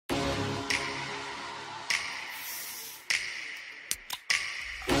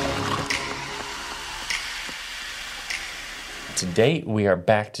to date, we are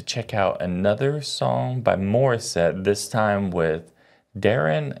back to check out another song by Morissette, this time with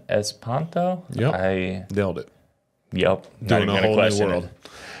Darren Espanto. Yep. I nailed it. Yep. Doing a whole new world.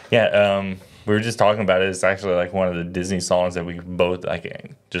 Yeah, we were just talking about it. It's actually like one of the Disney songs that we both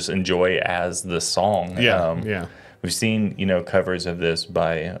like just enjoy as the song. Yeah. We've seen, covers of this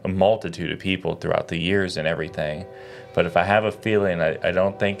by a multitude of people throughout the years and everything. But if I have a feeling, I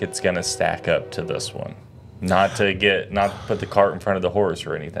don't think it's going to stack up to this one. Not to put the cart in front of the horse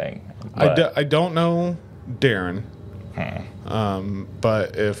or anything. I don't know Darren.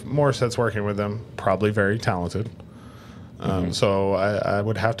 But if Morissette's working with them, probably very talented. So I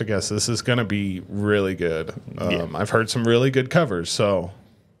would have to guess this is going to be really good. I've heard some really good covers, so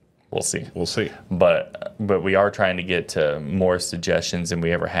we'll see. We'll see. But we are trying to get to more suggestions than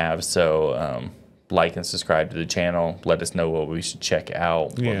we ever have. So like and subscribe to the channel. Let us know what we should check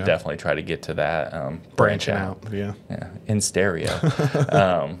out. We'll definitely try to get to that. Branching out. Yeah. In stereo.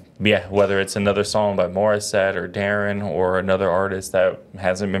 Whether it's another song by Morissette or Darren or another artist that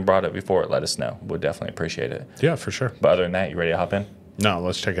hasn't been brought up before, let us know. We'll definitely appreciate it. Yeah, for sure. But other than that, you ready to hop in? No,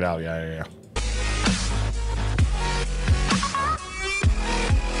 let's check it out. Yeah.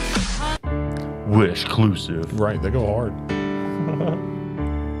 Wish exclusive. Right, they go hard.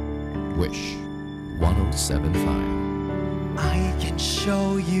 Wish 107.5. I can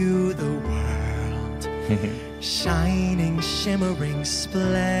show you the world, shining, shimmering,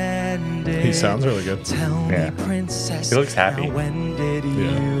 splendid. He sounds really good. Tell me, princess, he looks happy. now when did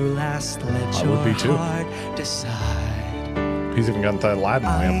you last let I your would be too. heart decide? He's even got the Aladdin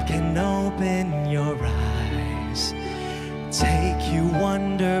I lamp. can open your eyes, take you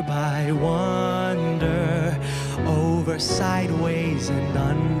wonder by wonder, over, sideways, and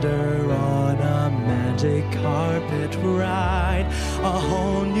under on a magic carpet ride, a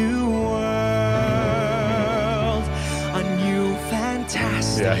whole new world, a new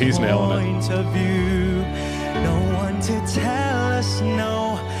fantastic he's nailing it. point of view. No one to tell us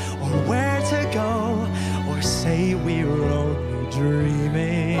no, or where to go, or say we're only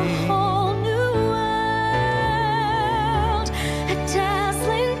dreaming. A whole new world, a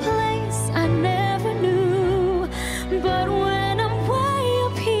dazzling place I never knew. But when I'm way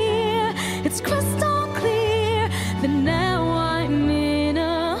up here, it's crystal clear that now I'm in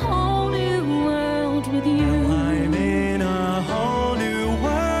a whole new world with you. I'm in a whole new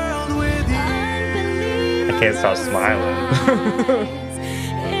world with you. I can't stop smiling.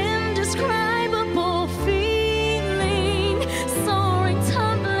 Indescribable feeling, soaring,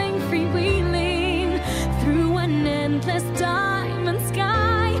 tumbling, freewheeling through an endless diamond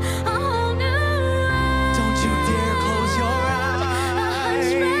sky. A whole new world. Don't you dare close your eyes.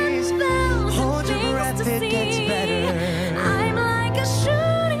 Hold your breath, it gets better. I'm like a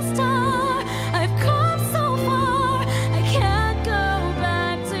shooting star. I've come so far. I can't go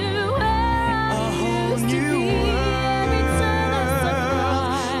back to where I used to be. Every turn is a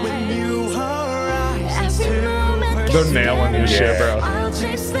When surprise. you arise, Every moment They're gets nailing this shit, bro. I'll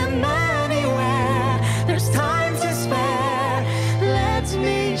chase them anywhere. There's time to spare. Let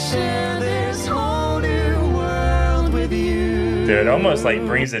me share this whole new world with you. Dude, it almost like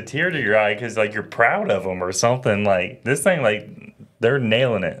brings a tear to your eye because like you're proud of them or something. Like this thing, like they're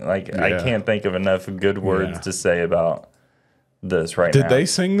nailing it. Like I can't think of enough good words to say about this right now. Did they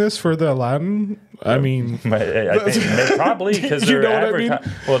sing this for the Aladdin? I mean, I think they probably because You they're know what I mean?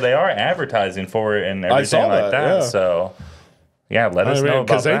 Well, they are advertising for it and everything saw like that, that. yeah. So yeah, let us know about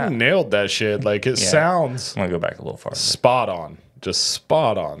because they that. nailed that shit. Like it sounds I'm gonna go back a little farther. spot on, just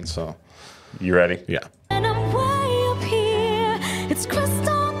spot on. So You ready? yeah. And I'm way up here. It's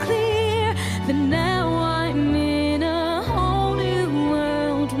crystal clear that now I'm in a whole new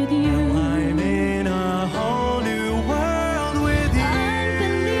world with you. I'm in a whole new world with you.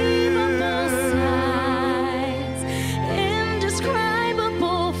 Unbelievable sights,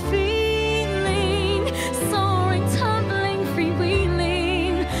 indescribable feeling, soaring, tumbling,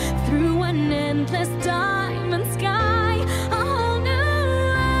 freewheeling through an endless diamond sky. A whole new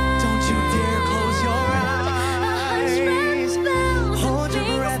world. Don't you dare close your eyes. Hold your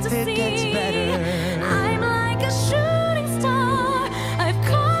breath, it gets better. I'm like a shooting star. I've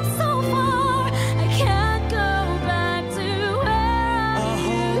come so far. I can't go back to where I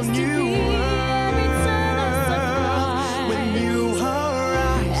used to be. Every turn is a surprise. When you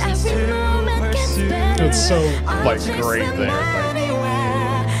arise, Every moment gets better. It's so I'll like chase great them there. Like,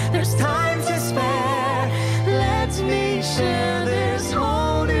 anywhere. There's time to spare. Let me share this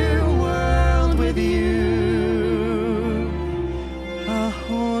whole new world with you. a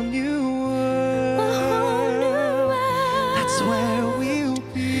whole new world. A whole new world. That's where we'll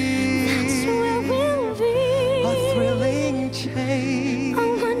be. That's where we'll be. A thrilling change.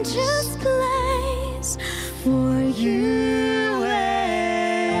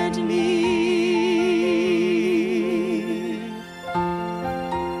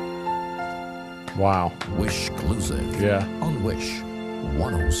 Wow. Wish exclusive. Yeah. On Wish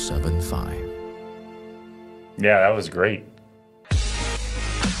 107.5. Yeah, that was great.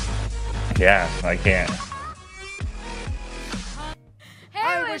 Yeah, I can't.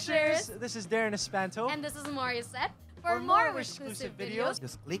 Hi, Wishers! This is Darren Espanto. And this is Morissette. For more Wish exclusive videos,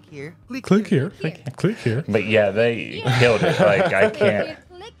 just click here. Click here. Click here. But yeah, they killed it. Like, I can't.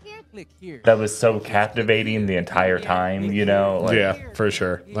 Click here. Click here. That was so captivating the entire time, you know? Like, Yeah, for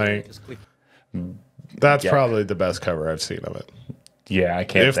sure. Like, Just click. that's Yeah. probably the best cover I've seen of it. yeah, I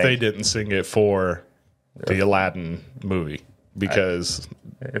can't If think. they didn't sing it for the Aladdin movie, because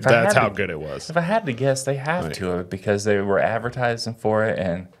If I that's had how to- good it was. If I had to guess, they have Right. to because they were advertising for it,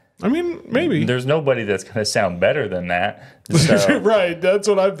 and I mean, maybe. there's nobody that's going to sound better than that. So, Right, that's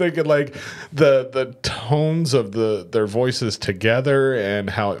what I'm thinking. Like the tones of their voices together and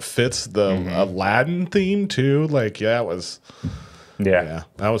how it fits the Aladdin theme too. Like, yeah, it was. yeah, Yeah,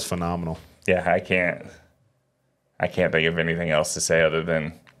 that was phenomenal. yeah, I can't think of anything else to say other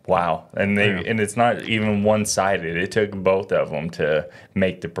than wow. And and it's not even one sided. It took both of them to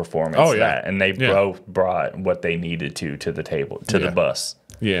make the performance. Oh, yeah. that, and they Yeah. both brought what they needed to the table, to Yeah. the bus.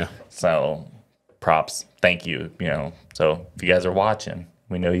 Yeah, So, props, thank you. You know, so if you guys are watching,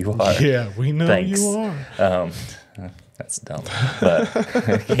 we know you are. yeah, we know Thanks. you are. That's dumb. But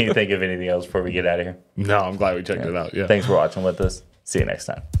can you think of anything else before we get out of here? No, I'm glad we checked it out. Yeah. Thanks for watching with us. See you next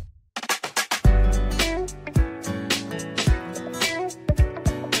time.